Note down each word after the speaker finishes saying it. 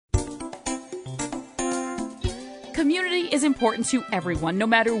Community is important to everyone, no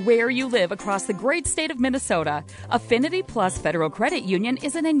matter where you live across the great state of Minnesota. Affinity Plus Federal Credit Union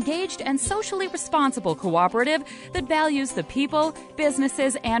is an engaged and socially responsible cooperative that values the people,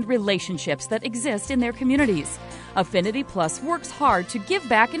 businesses, and relationships that exist in their communities. Affinity Plus works hard to give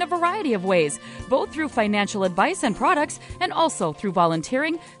back in a variety of ways, both through financial advice and products, and also through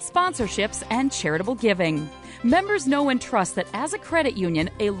volunteering, sponsorships, and charitable giving. Members know and trust that as a credit union,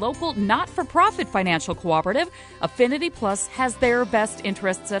 a local not-for-profit financial cooperative, Affinity Plus has their best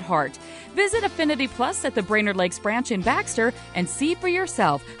interests at heart. Visit Affinity Plus at the Brainerd Lakes branch in Baxter and see for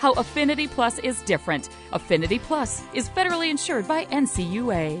yourself how Affinity Plus is different. Affinity Plus is federally insured by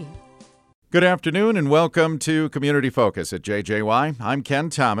NCUA. Good afternoon and welcome to Community Focus at JJY. I'm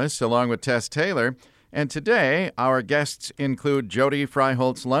Ken Thomas along with Tess Taylor. And today, our guests include Jody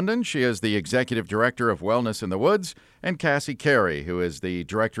Fryholtz-London. She is the Executive Director of Wellness in the Woods, and Cassie Carey, who is the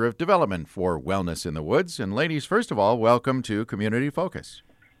Director of Development for Wellness in the Woods. And ladies, first of all, welcome to Community Focus.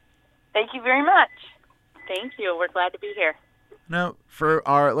 Thank you very much. Thank you. We're glad to be here. Now,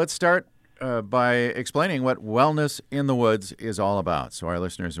 let's start by explaining what Wellness in the Woods is all about, so our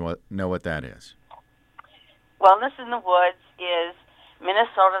listeners know what that is. Wellness in the Woods is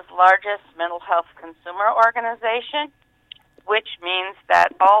Minnesota's largest mental health consumer organization, which means that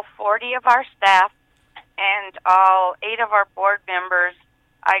all 40 of our staff and all 8 of our board members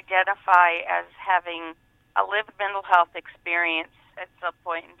identify as having a lived mental health experience at some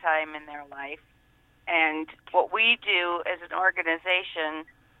point in time in their life. And what we do as an organization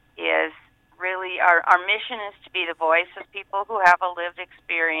is really our mission is to be the voice of people who have a lived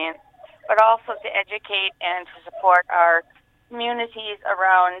experience, but also to educate and to support our communities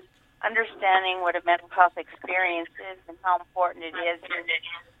around understanding what a mental health experience is and how important it is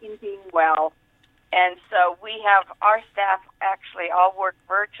in being well. And so we have our staff actually all work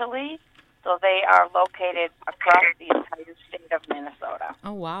virtually, so they are located across the entire state of Minnesota.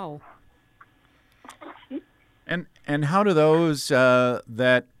 Oh, wow. And how do those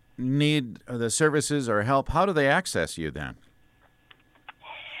that need the services or help, how do they access you then?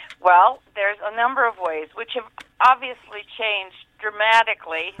 Well, there's a number of ways, which have obviously changed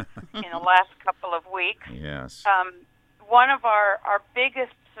dramatically in the last couple of weeks. Yes. One of our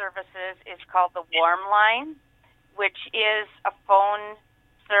biggest services is called the Warm Line, which is a phone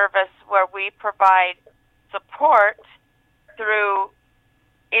service where we provide support through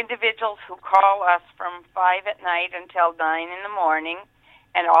individuals who call us from 5 at night until 9 in the morning.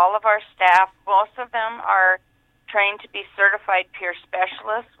 And all of our staff, most of them are trained to be certified peer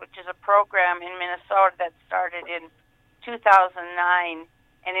specialists, which is a program in Minnesota that started in 2009,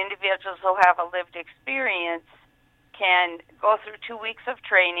 and individuals who have a lived experience can go through 2 weeks of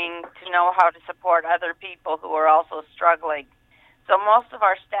training to know how to support other people who are also struggling. So most of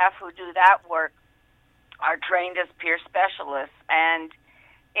our staff who do that work are trained as peer specialists, and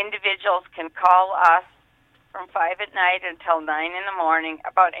individuals can call us from 5 at night until 9 in the morning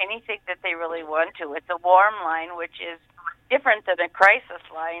about anything that they really want to. It's a warm line, which is different than a crisis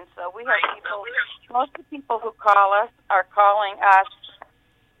line. So we have people, most of the people who call us are calling us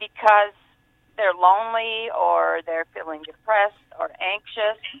because they're lonely or they're feeling depressed or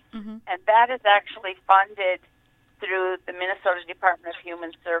anxious. Mm-hmm. And that is actually funded through the Minnesota Department of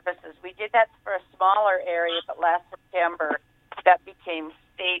Human Services. We did that for a smaller area, but last September that became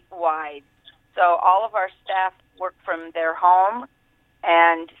statewide. So all of our staff work from their home,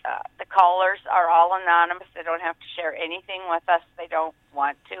 and the callers are all anonymous. They don't have to share anything with us. They don't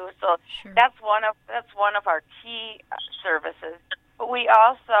want to. So sure. That's one of our key services. But we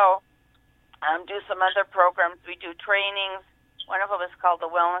also do some other programs. We do trainings. One of them is called the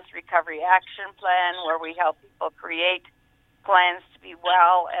Wellness Recovery Action Plan, where we help people create plans to be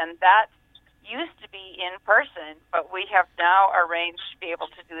well, and that used to be in person, but we have now arranged to be able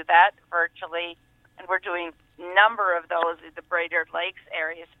to do that virtually, and we're doing a number of those in the Brainerd Lakes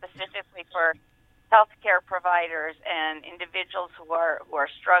area, specifically for healthcare providers and individuals who are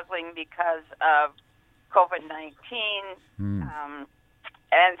struggling because of COVID-19.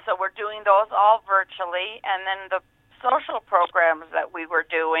 And so we're doing those all virtually, and then the social programs that we were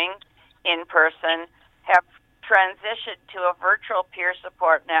doing in person have transitioned to a virtual peer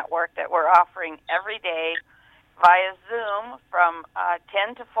support network that we're offering every day via Zoom from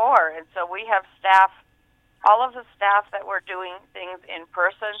 10 to 4. And so we have staff, all of the staff that were doing things in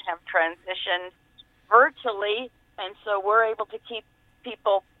person have transitioned virtually, and so we're able to keep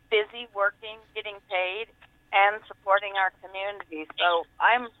people busy, working, getting paid, and supporting our community. So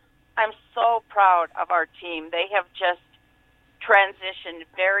I'm so proud of our team. They have just transitioned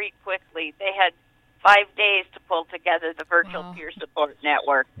very quickly. They had 5 days to pull together the virtual peer support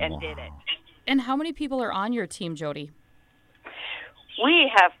network and did it. And how many people are on your team, Jody?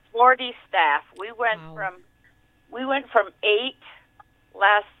 We have 40 staff. We went from 8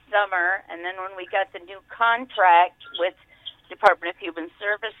 last summer, and then when we got the new contract with Department of Human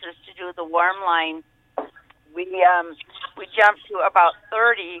Services to do the warm line, we jumped to about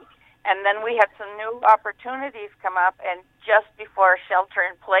 30, and then we had some new opportunities come up, and just before shelter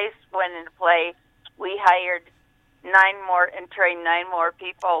in place went into play, we hired 9 more and trained 9 more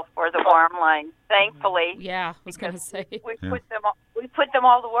people for the warm line. Thankfully, yeah, I was going to say we put them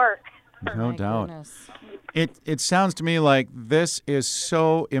all to work. No doubt. Goodness. It sounds to me like this is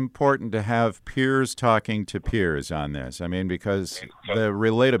so important to have peers talking to peers on this. I mean, because the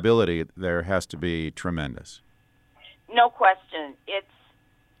relatability there has to be tremendous. No question. It's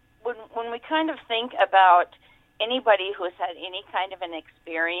when we kind of think about anybody who's had any kind of an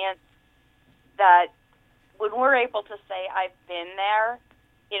experience, that when we're able to say, I've been there,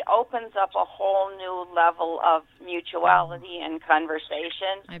 it opens up a whole new level of mutuality and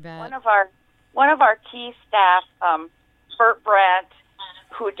conversation. I bet. One of our key staff, Bert Brandt,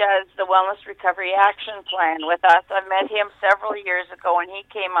 who does the Wellness Recovery Action Plan with us, I met him several years ago when he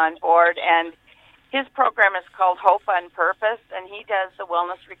came on board, and his program is called Hope on Purpose, and he does the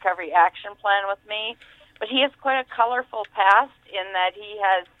Wellness Recovery Action Plan with me. But he has quite a colorful past in that he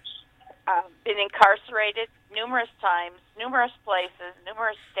has been incarcerated numerous times, numerous places,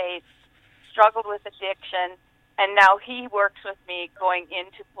 numerous states, struggled with addiction, and now he works with me going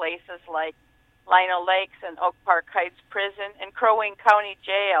into places like Lino Lakes and Oak Park Heights Prison and Crow Wing County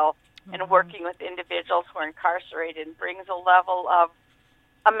Jail, and working with individuals who are incarcerated, and brings a level of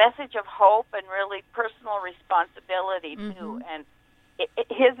a message of hope and really personal responsibility too. And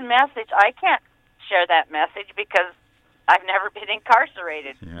his message, I can't share that message because I've never been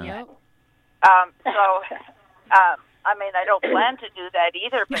incarcerated. Yeah. Yep. I mean, I don't plan to do that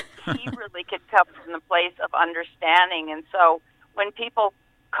either, but he really could come from the place of understanding. And so when people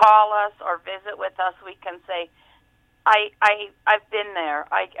call us or visit with us, we can say, I've been there.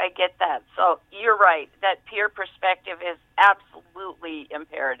 I get that. So you're right. That peer perspective is absolutely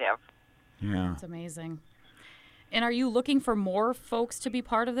imperative. Yeah. That's amazing. And are you looking for more folks to be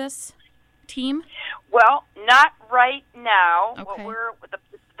part of this team? Well, not right now. Okay.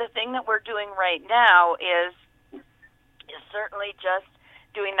 The thing that we're doing right now is certainly just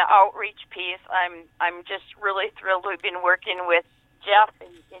doing the outreach piece. I'm just really thrilled. We've been working with Jeff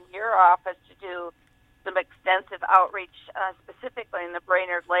in your office to do some extensive outreach, specifically in the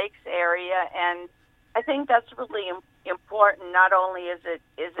Brainerd Lakes area, and I think that's really important. Not only is it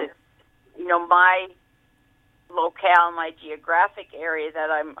my locale, my geographic area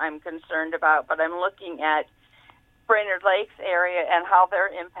that I'm concerned about, but I'm looking at Brainerd Lakes area and how they're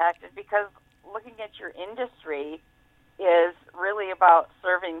impacted, because looking at your industry is really about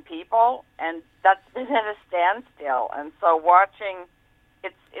serving people, and that's been at a standstill. And so watching,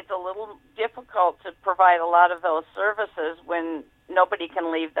 it's a little difficult to provide a lot of those services when nobody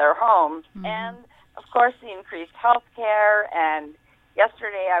can leave their homes. And of course, the increased health care. And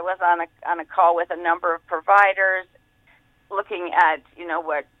yesterday I was on a call with a number of providers looking at,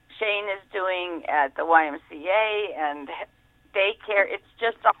 what Shane is doing at the YMCA and daycare. It's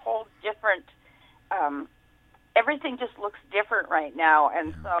just a whole different, everything just looks different right now.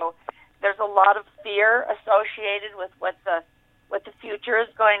 And so there's a lot of fear associated with what the future is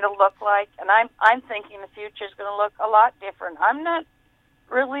going to look like. And I'm thinking the future is going to look a lot different. I'm not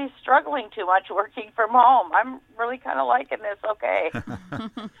really struggling too much working from home. I'm really kind of liking this okay.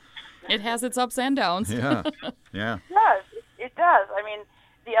 It has its ups and downs. Yeah. It does. I mean,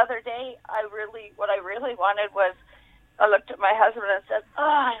 the other day, what I really wanted was, I looked at my husband and said,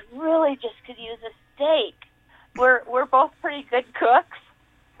 I really just could use a steak. We're both pretty good cooks,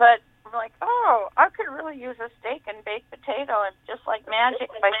 but I'm like, I could really use a steak and baked potato, and just like magic,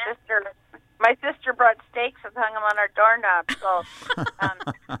 my sister brought steaks and hung them on our doorknob. So,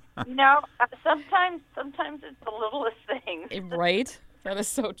 sometimes it's the littlest things. Right? That is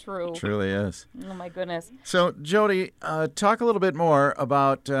so true. It truly is. Oh, my goodness. So, Jody, talk a little bit more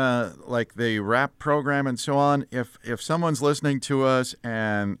about like the WRAP program and so on. If someone's listening to us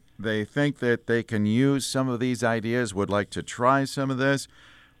and they think that they can use some of these ideas, would like to try some of this,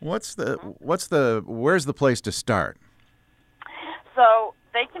 where's the place to start? So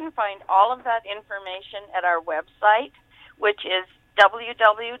they can find all of that information at our website, which is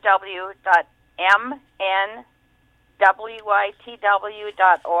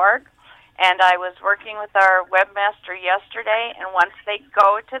www.mnwytw.org. And I was working with our webmaster yesterday, and once they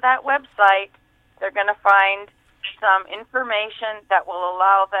go to that website, they're going to find some information that will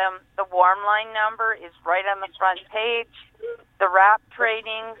allow them. The Warm Line number is right on the front page. The RAP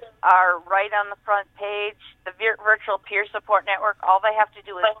trainings are right on the front page. The Virtual Peer Support Network, all they have to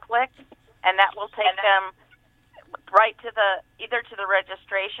do is click, and that will take them right to either to the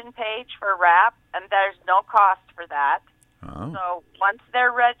registration page for RAP, and there's no cost for that. Oh. So once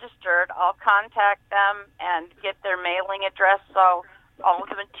they're registered, I'll contact them and get their mailing address, so all of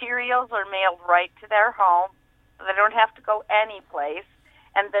the materials are mailed right to their home, so they don't have to go anyplace.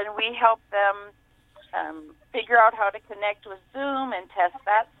 And then we help them figure out how to connect with Zoom and test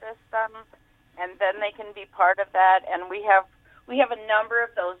that system, and then they can be part of that. And we have a number of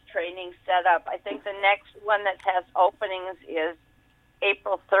those trainings set up. I think the next one that has openings is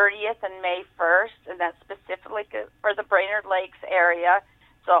April 30th and May 1st, and that's specifically for the Brainerd Lakes area.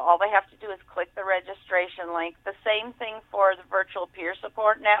 So all they have to do is click the registration link. The same thing for the Virtual Peer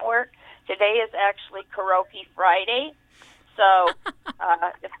Support Network. Today is actually Karaoke Friday. So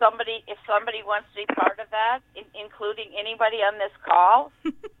if somebody wants to be part of that, including anybody on this call,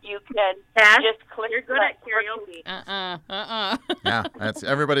 you can just click. You're good at karaoke. Yeah,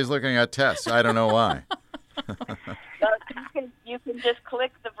 everybody's looking at Tess. I don't know why. So you can just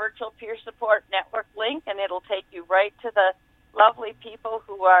click the Virtual Peer Support Network link, and it'll take you right to the lovely people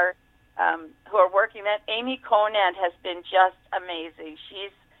who are working that. Amy Conant has been just amazing.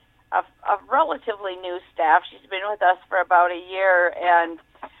 She's a relatively new staff. She's been with us for about a year, and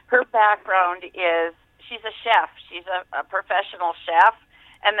her background is she's a chef. She's a professional chef,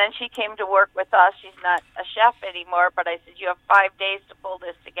 and then she came to work with us. She's not a chef anymore, but I said, you have 5 days to pull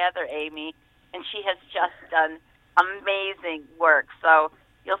this together, Amy, and she has just done amazing work. So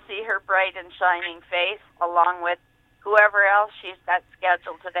you'll see her bright and shining face along with whoever else she's got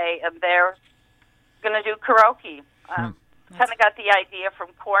scheduled today, and they're going to do karaoke. Kind of got the idea from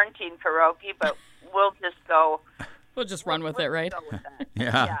quarantine karaoke, but we'll just go. We'll just run with it, right? Go with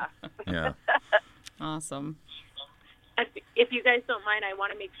that. Yeah. Awesome. If you guys don't mind, I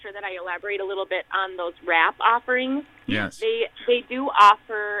want to make sure that I elaborate a little bit on those RAP offerings. Yes. They do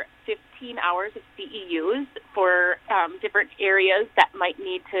offer 15 hours of CEUs for different areas that might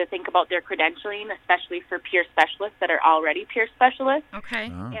need to think about their credentialing, especially for peer specialists that are already peer specialists. Okay.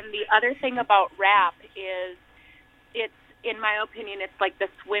 Oh. And the other thing about RAP is it's, in my opinion, it's like the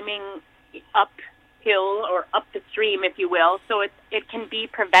swimming uphill or up the stream, if you will. So it can be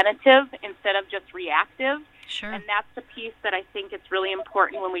preventative instead of just reactive. Sure. And that's the piece that I think it's really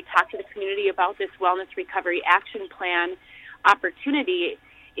important when we talk to the community about this Wellness Recovery Action Plan opportunity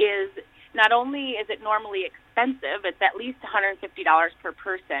is not only is it normally expensive, it's at least $150 per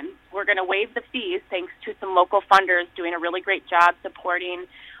person. We're going to waive the fees thanks to some local funders doing a really great job supporting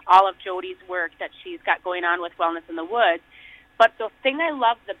all of Jody's work that she's got going on with Wellness in the Woods. But the thing I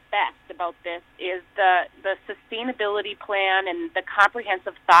love the best about this is the sustainability plan and the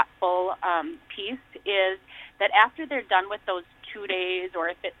comprehensive, thoughtful piece is that after they're done with those 2 days, or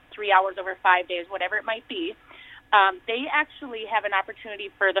if it's 3 hours over 5 days, whatever it might be, they actually have an opportunity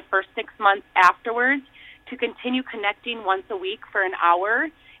for the first 6 months afterwards to continue connecting once a week for an hour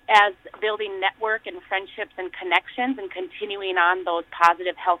as building network and friendships and connections and continuing on those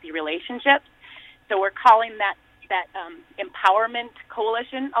positive, healthy relationships. So we're calling that empowerment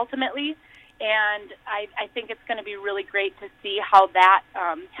coalition ultimately, and I think it's going to be really great to see how that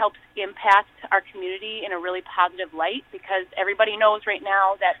helps impact our community in a really positive light, because everybody knows right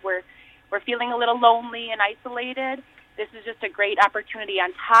now that we're feeling a little lonely and isolated. This is just a great opportunity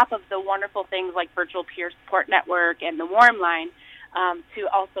on top of the wonderful things like Virtual Peer Support Network and the Warm Line to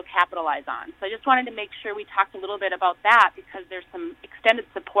also capitalize on. So I just wanted to make sure we talked a little bit about that, because there's some extended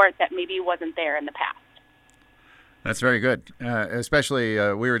support that maybe wasn't there in the past. That's very good. Especially,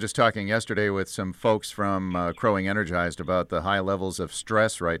 we were just talking yesterday with some folks from Crowing Energized about the high levels of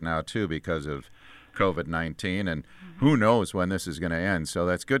stress right now, too, because of COVID-19, and who knows when this is going to end. So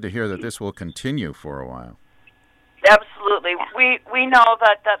that's good to hear that this will continue for a while. Absolutely. We know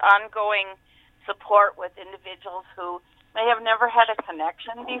that ongoing support with individuals who may have never had a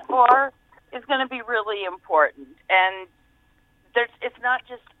connection before is going to be really important. And it's not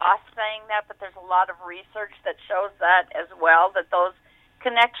just us saying that, but there's a lot of research that shows that as well, that those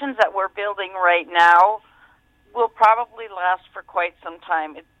connections that we're building right now will probably last for quite some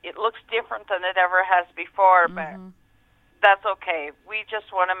time. It looks different than it ever has before, but that's okay. We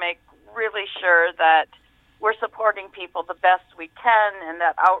just want to make really sure that we're supporting people the best we can, and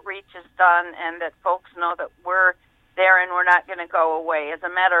that outreach is done, and that folks know that we're there and we're not going to go away. As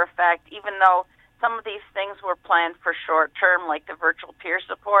a matter of fact, even though some of these things were planned for short term, like the virtual peer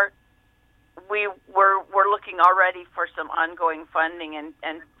support, we're looking already for some ongoing funding,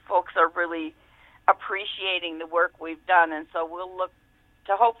 and folks are really appreciating the work we've done. And so we'll look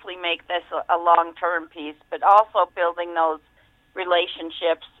to hopefully make this a long-term piece, but also building those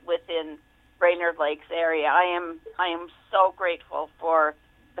relationships within Brainerd Lakes area. I am so grateful for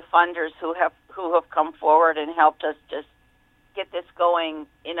the funders who have come forward and helped us just get this going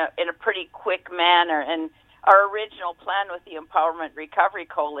in a pretty quick manner. And our original plan with the Empowerment Recovery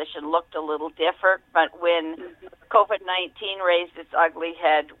Coalition looked a little different, but when COVID-19 raised its ugly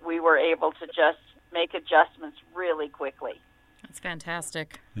head, we were able to just make adjustments really quickly. That's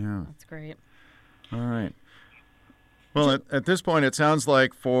fantastic. Yeah. That's great. All right. Well, at this point, it sounds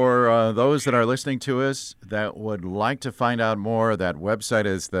like for those that are listening to us that would like to find out more, that website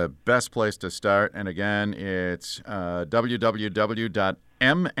is the best place to start. And again, it's www.mn,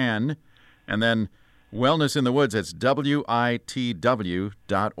 and then Wellness in the Woods, it's witw.org.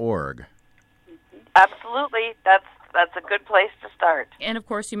 Absolutely. That's a good place to start. And, of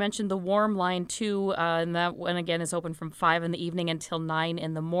course, you mentioned the Warm Line, too, and that one, again, is open from 5 in the evening until 9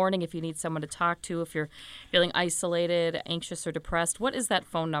 in the morning if you need someone to talk to, if you're feeling isolated, anxious, or depressed. What is that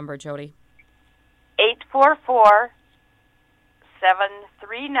phone number, Jody?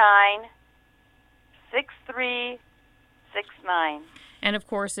 844-739-6369. And, of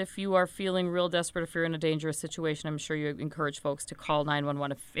course, if you are feeling real desperate, if you're in a dangerous situation, I'm sure you encourage folks to call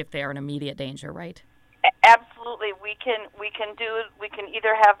 911 if they are in immediate danger, right? Absolutely. We can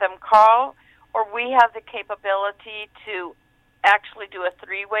either have them call, or we have the capability to actually do a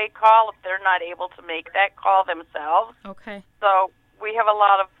three-way call if they're not able to make that call themselves. Okay. So we have a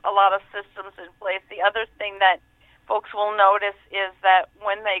lot of systems in place. The other thing that folks will notice is that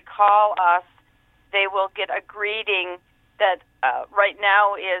when they call us, they will get a greeting that right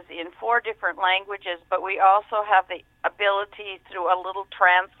now is in 4 different languages, but we also have the ability through a little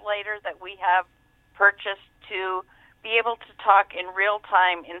translator that we have purchased to be able to talk in real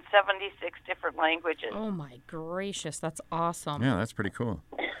time in 76 different languages. Oh, my gracious. That's awesome. Yeah, that's pretty cool.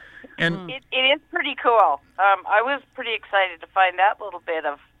 And It is pretty cool. I was pretty excited to find that little bit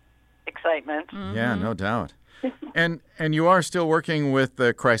of excitement. Mm-hmm. yeah, no doubt. And you are still working with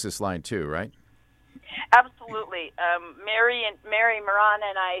the crisis line, too, right? Absolutely. Mary Moran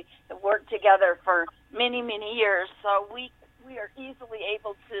and I have worked together for many, many years, so we are easily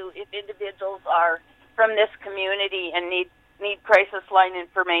able to, if individuals are from this community and need crisis line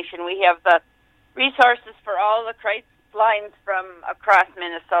information, we have the resources for all the crisis lines from across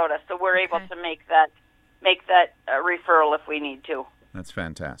Minnesota, so we're able to make that referral if we need to. That's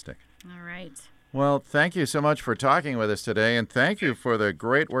fantastic. All right. Well, thank you so much for talking with us today, and thank you for the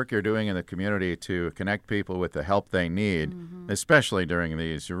great work you're doing in the community to connect people with the help they need, especially during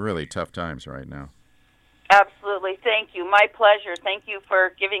these really tough times right now. Absolutely. Thank you. My pleasure. Thank you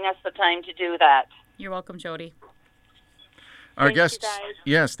for giving us the time to do that. You're welcome, Jody. Our Thank you, guests, guys.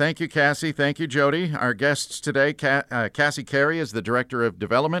 yes, thank you, Cassie. Thank you, Jody. Our guests today, Cassie Carey is the Director of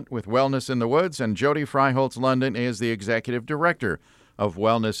Development with Wellness in the Woods, and Jody Fryholtz London is the Executive Director of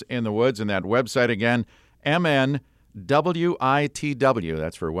Wellness in the Woods. And that website again, MNWITW,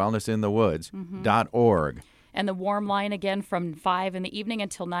 that's for Wellness in the Woods, .org. And the Warm Line, again, from 5 in the evening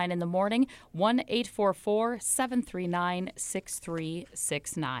until 9 in the morning,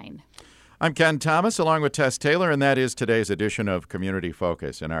 1-844-739-6369. I'm Ken Thomas, along with Tess Taylor, and that is today's edition of Community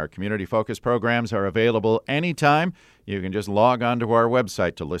Focus. And our Community Focus programs are available anytime. You can just log on to our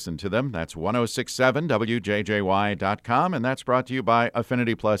website to listen to them. That's 1067wjjy.com, and that's brought to you by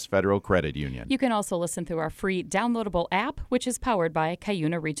Affinity Plus Federal Credit Union. You can also listen through our free downloadable app, which is powered by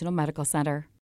Cuyuna Regional Medical Center.